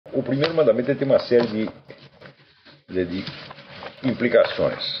o primeiro mandamento ele tem uma série de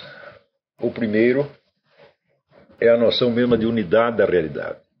implicações. O primeiro é a noção mesma de unidade da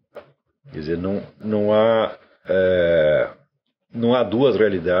realidade. Quer dizer, não há duas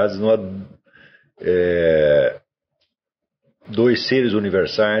realidades, não há dois seres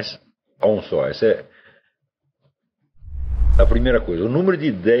universais a um só. Essa é a primeira coisa. O número de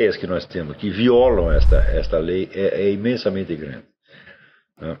ideias que nós temos que violam esta lei é imensamente grande,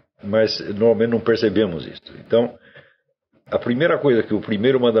 né? Mas normalmente não percebemos isso. Então, a primeira coisa que o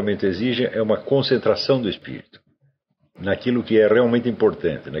primeiro mandamento exige é uma concentração do espírito naquilo que é realmente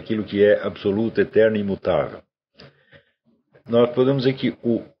importante, naquilo que é absoluto, eterno e imutável. Nós podemos dizer que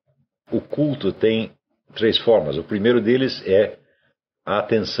o culto tem três formas. O primeiro deles é a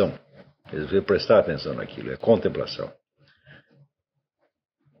atenção. Quer dizer, prestar atenção naquilo, é contemplação.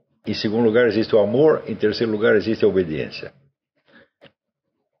 Em segundo lugar existe o amor, em terceiro lugar existe a obediência.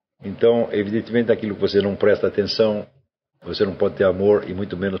 Então, evidentemente, naquilo que você não presta atenção, você não pode ter amor e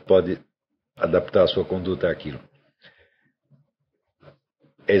muito menos pode adaptar a sua conduta àquilo.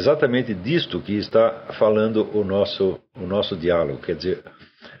 É exatamente disto que está falando o nosso diálogo. Quer dizer,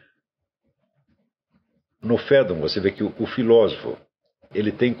 no Fédon você vê que o filósofo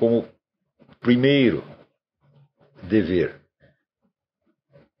ele tem como primeiro dever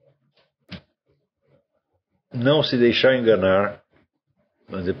não se deixar enganar,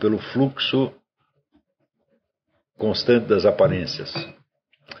 vamos dizer, pelo fluxo constante das aparências,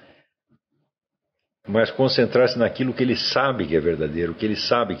 mas concentrar-se naquilo que ele sabe que é verdadeiro, que ele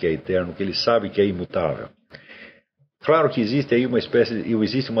sabe que é eterno, que ele sabe que é imutável. Claro que existe aí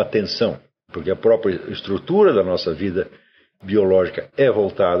existe uma tensão, porque a própria estrutura da nossa vida biológica é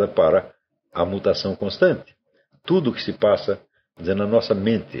voltada para a mutação constante. Tudo que se passa na nossa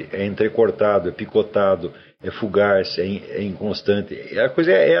mente é entrecortado, é picotado, é fugaz, é inconstante. A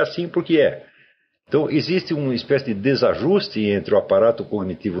coisa é assim porque é. Então existe uma espécie de desajuste entre o aparato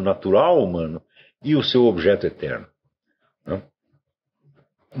cognitivo natural humano e o seu objeto eterno, né?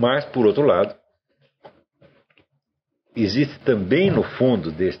 Mas, por outro lado, existe também no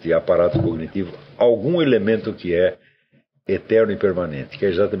fundo deste aparato cognitivo algum elemento que é eterno e permanente, que é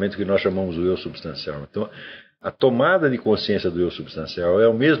exatamente o que nós chamamos do eu substancial. Então, a tomada de consciência do eu substancial é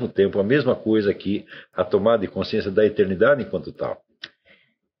ao mesmo tempo a mesma coisa que a tomada de consciência da eternidade enquanto tal.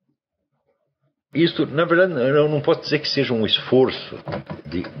 Isto, na verdade, eu não posso dizer que seja um esforço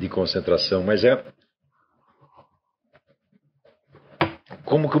de concentração, mas é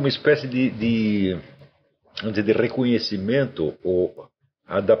como que uma espécie de reconhecimento ou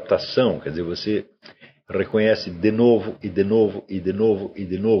adaptação. Quer dizer, você reconhece de novo, e de novo, e de novo, e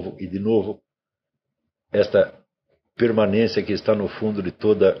de novo, e de novo, esta permanência que está no fundo de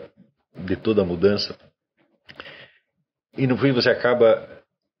toda mudança. E no fim você acaba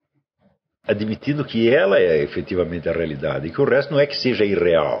admitindo que ela é efetivamente a realidade, e que o resto não é que seja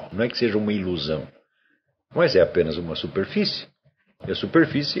irreal, não é que seja uma ilusão, mas é apenas uma superfície. E a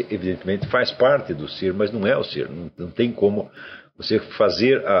superfície, evidentemente, faz parte do ser, mas não é o ser. Não tem como você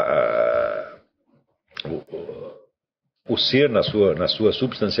fazer o ser na sua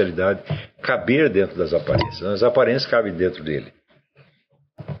substancialidade caber dentro das aparências. As aparências cabem dentro dele.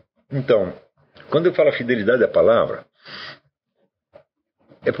 Então, quando eu falo fidelidade à palavra,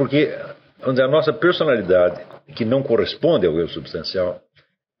 é porque a nossa personalidade, que não corresponde ao eu substancial,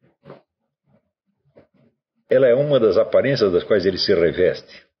 ela é uma das aparências das quais ele se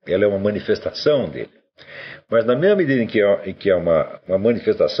reveste. Ela é uma manifestação dele. Mas na mesma medida em que é uma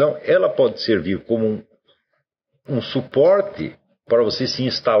manifestação, ela pode servir como um suporte para você se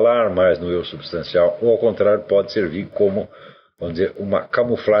instalar mais no eu substancial, ou ao contrário, pode servir como, vamos dizer, uma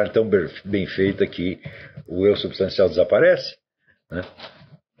camuflagem tão bem feita que o eu substancial desaparece, né?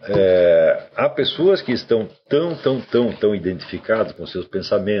 Há pessoas que estão tão identificadas com seus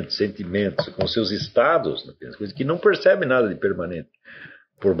pensamentos, sentimentos, com seus estados, que não percebem nada de permanente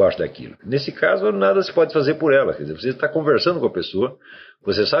por baixo daquilo. Nesse caso, nada se pode fazer por ela. Quer dizer, você está conversando com a pessoa,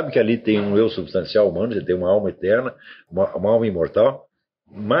 você sabe que ali tem um eu substancial humano, você tem uma alma eterna, uma alma imortal,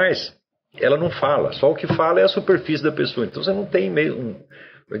 mas ela não fala. Só o que fala é a superfície da pessoa. Então você não tem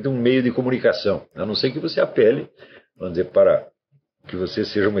um meio de comunicação, a não ser que você apele, vamos dizer, para que você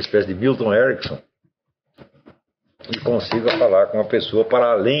seja uma espécie de Milton Erickson e consiga falar com a pessoa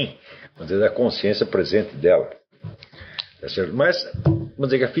para além, vamos dizer, da consciência presente dela. Tá certo? Mas, vamos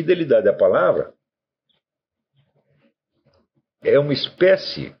dizer que a fidelidade à palavra é uma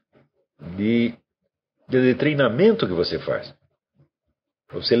espécie de treinamento que você faz.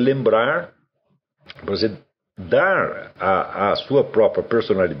 Para você lembrar, para você dar à sua própria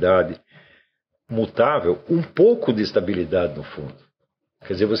personalidade mutável um pouco de estabilidade no fundo.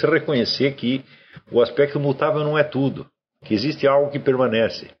 Quer dizer, você reconhecer que o aspecto mutável não é tudo, que existe algo que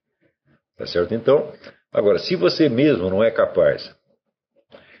permanece. Tá certo? Então, agora, se você mesmo não é capaz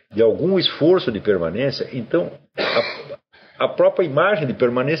de algum esforço de permanência, então a própria imagem de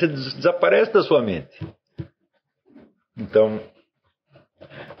permanência desaparece da sua mente. Então,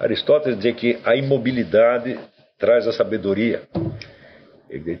 Aristóteles dizia que a imobilidade traz a sabedoria.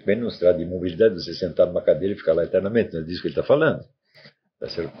 Evidentemente não se trata de imobilidade, você sentar numa cadeira e ficar lá eternamente, não é disso que ele está falando. Tá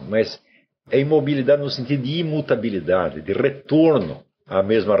certo? Mas é imobilidade no sentido de imutabilidade, de retorno à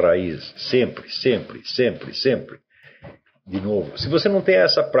mesma raiz, sempre, sempre, sempre, sempre. De novo, se você não tem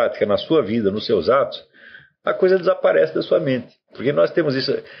essa prática na sua vida, nos seus atos, a coisa desaparece da sua mente. Porque nós temos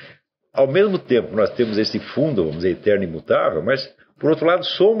isso, ao mesmo tempo nós temos esse fundo, vamos dizer, eterno e imutável, mas, por outro lado,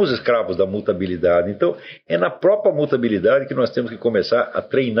 somos escravos da mutabilidade. Então, é na própria mutabilidade que nós temos que começar a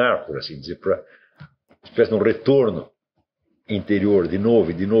treinar, por assim dizer, para uma espécie de um retorno interior, de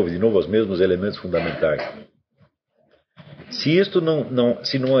novo, e de novo, e de novo, aos mesmos elementos fundamentais. Se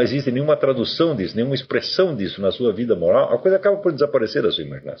se não existe nenhuma tradução disso, nenhuma expressão disso na sua vida moral, a coisa acaba por desaparecer da sua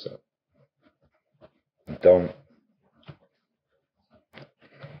imaginação. Então,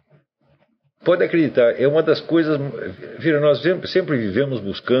 pode acreditar, é uma das coisas. Vira, nós sempre vivemos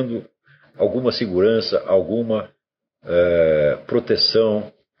buscando alguma segurança, alguma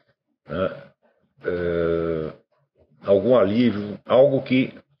proteção, né, algum alívio, algo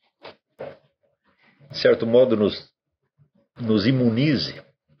que, de certo modo, nos imunize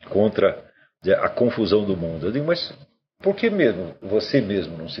contra a confusão do mundo. Eu digo, mas por que mesmo você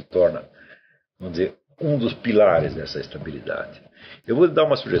mesmo não se torna, vamos dizer, um dos pilares dessa estabilidade? Eu vou lhe dar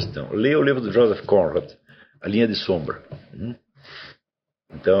uma sugestão. Leia o livro do Joseph Conrad, A Linha de Sombra.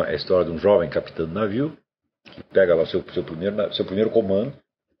 Então, é a história de um jovem capitão de navio que pega lá o seu primeiro comando,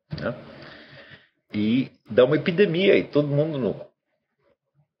 né, e dá uma epidemia e todo mundo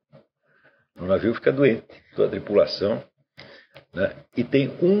no navio fica doente, toda a tripulação. Né? E tem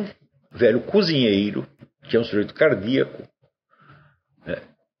um velho cozinheiro, que é um sujeito cardíaco, né,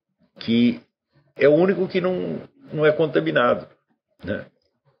 que é o único que não é contaminado. Né?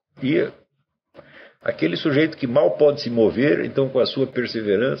 E aquele sujeito que mal pode se mover, então com a sua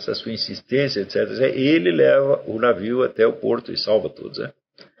perseverança, a sua insistência, etc., ele leva o navio até o porto e salva todos. Né?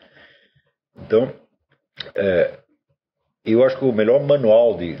 Então, eu acho que o melhor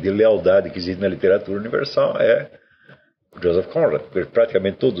manual de lealdade que existe na literatura universal é Joseph Conrad, porque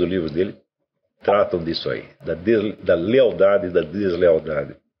praticamente todos os livros dele tratam disso aí, da lealdade e da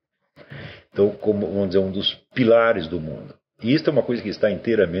deslealdade. Então, como, vamos dizer, um dos pilares do mundo. E isso é uma coisa que está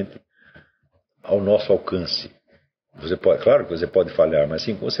inteiramente ao nosso alcance. Claro que você pode falhar, mas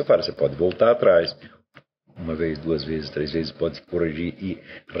assim como você fala, você pode voltar atrás, uma vez, duas vezes, três vezes, pode corrigir e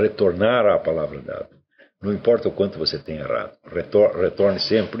retornar à palavra dada. Não importa o quanto você tenha errado, retorne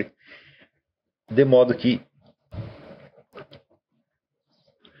sempre, de modo que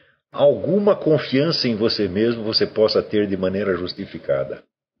alguma confiança em você mesmo você possa ter de maneira justificada.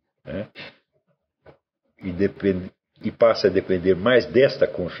 Né? E passe a depender mais desta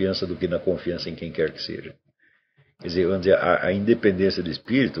confiança do que na confiança em quem quer que seja. Quer dizer, vamos dizer, a independência do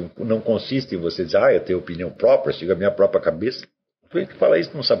espírito não consiste em você dizer, eu tenho opinião própria, sigo a minha própria cabeça. Quem fala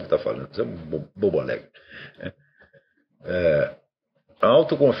isso não sabe o que está falando, isso é um bobo alegre. A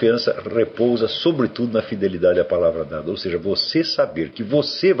autoconfiança repousa sobretudo na fidelidade à palavra dada, ou seja, você saber que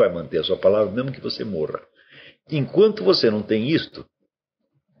você vai manter a sua palavra mesmo que você morra. Enquanto você não tem isto,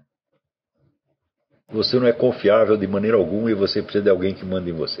 você não é confiável de maneira alguma e você precisa de alguém que mande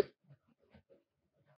em você.